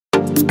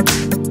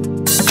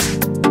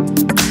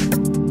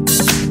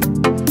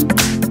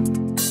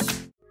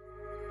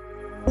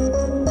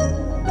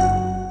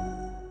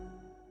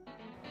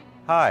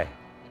Hi,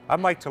 I'm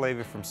Mike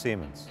Talavia from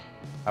Siemens.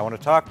 I want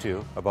to talk to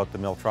you about the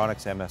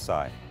Milltronics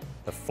MSI,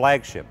 the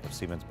flagship of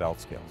Siemens belt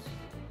scales.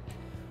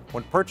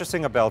 When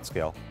purchasing a belt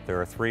scale,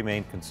 there are three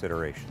main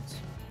considerations: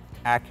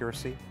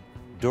 accuracy,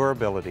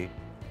 durability,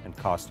 and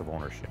cost of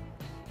ownership.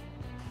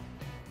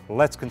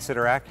 Let's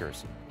consider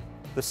accuracy.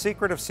 The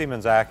secret of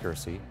Siemens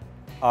accuracy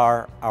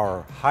are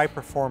our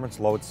high-performance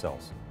load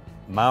cells,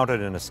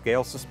 mounted in a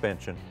scale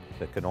suspension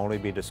that can only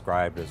be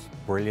described as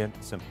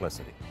brilliant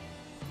simplicity.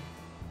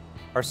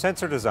 Our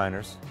sensor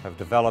designers have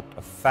developed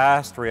a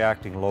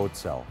fast-reacting load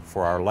cell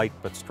for our light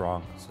but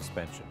strong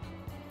suspension.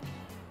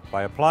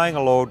 By applying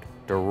a load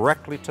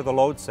directly to the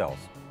load cells,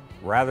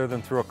 rather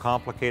than through a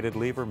complicated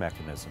lever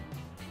mechanism,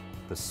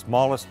 the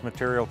smallest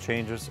material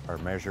changes are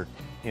measured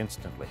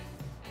instantly.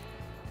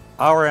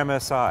 Our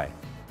MSI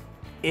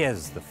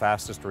is the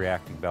fastest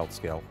reacting belt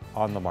scale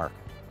on the market.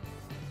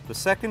 The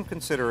second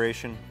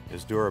consideration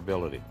is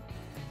durability.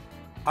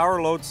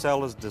 Our load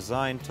cell is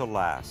designed to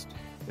last.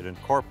 It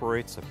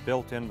incorporates a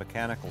built-in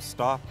mechanical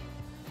stop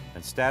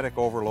and static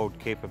overload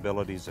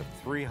capabilities of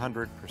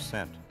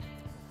 300%.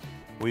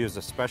 We use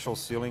a special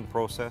sealing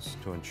process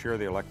to ensure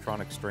the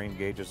electronic strain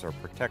gauges are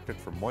protected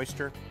from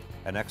moisture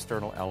and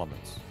external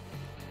elements.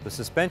 The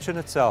suspension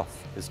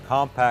itself is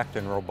compact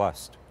and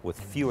robust with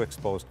few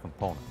exposed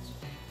components.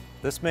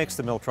 This makes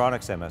the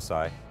Milltronics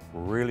MSI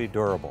really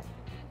durable,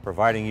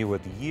 providing you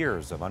with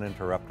years of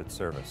uninterrupted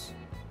service,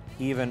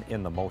 even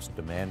in the most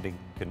demanding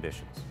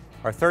conditions.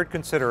 Our third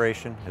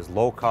consideration is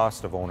low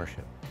cost of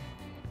ownership.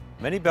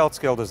 Many belt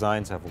scale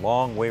designs have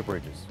long weigh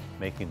bridges,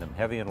 making them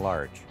heavy and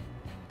large.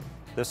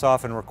 This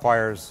often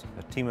requires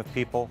a team of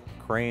people,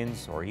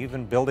 cranes, or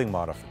even building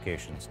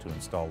modifications to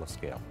install the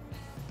scale.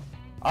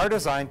 Our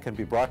design can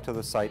be brought to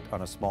the site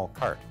on a small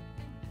cart.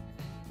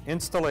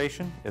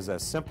 Installation is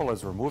as simple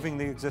as removing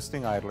the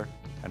existing idler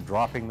and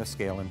dropping the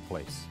scale in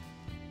place.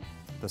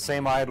 The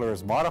same idler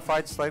is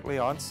modified slightly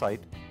on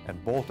site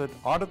and bolted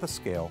onto the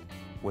scale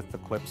with the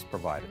clips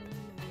provided.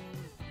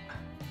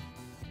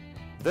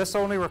 This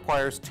only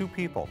requires 2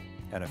 people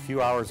and a few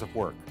hours of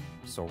work,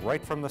 so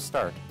right from the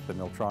start, the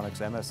Milltronics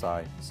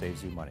MSI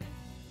saves you money.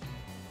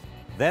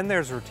 Then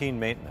there's routine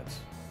maintenance.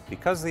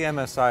 Because the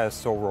MSI is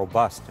so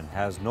robust and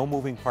has no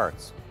moving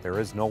parts, there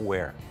is no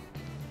wear,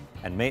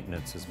 and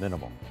maintenance is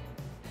minimal.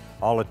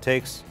 All it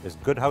takes is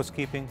good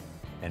housekeeping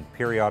and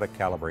periodic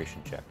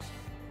calibration checks.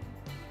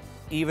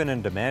 Even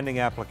in demanding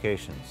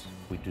applications,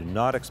 we do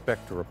not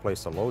expect to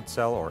replace a load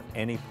cell or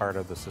any part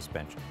of the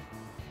suspension.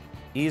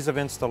 Ease of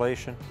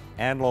installation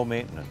and low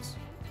maintenance,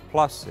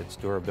 plus its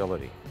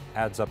durability,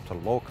 adds up to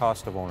low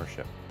cost of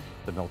ownership.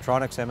 The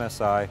Milltronics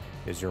MSI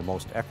is your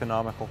most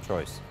economical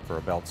choice for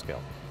a belt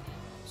scale.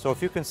 So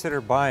if you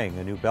consider buying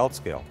a new belt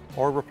scale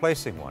or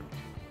replacing one,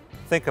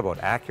 think about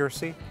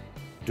accuracy,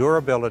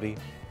 durability,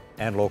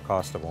 and low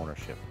cost of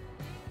ownership.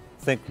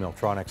 Think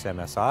Milltronics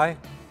MSI,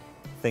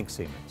 think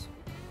Siemens.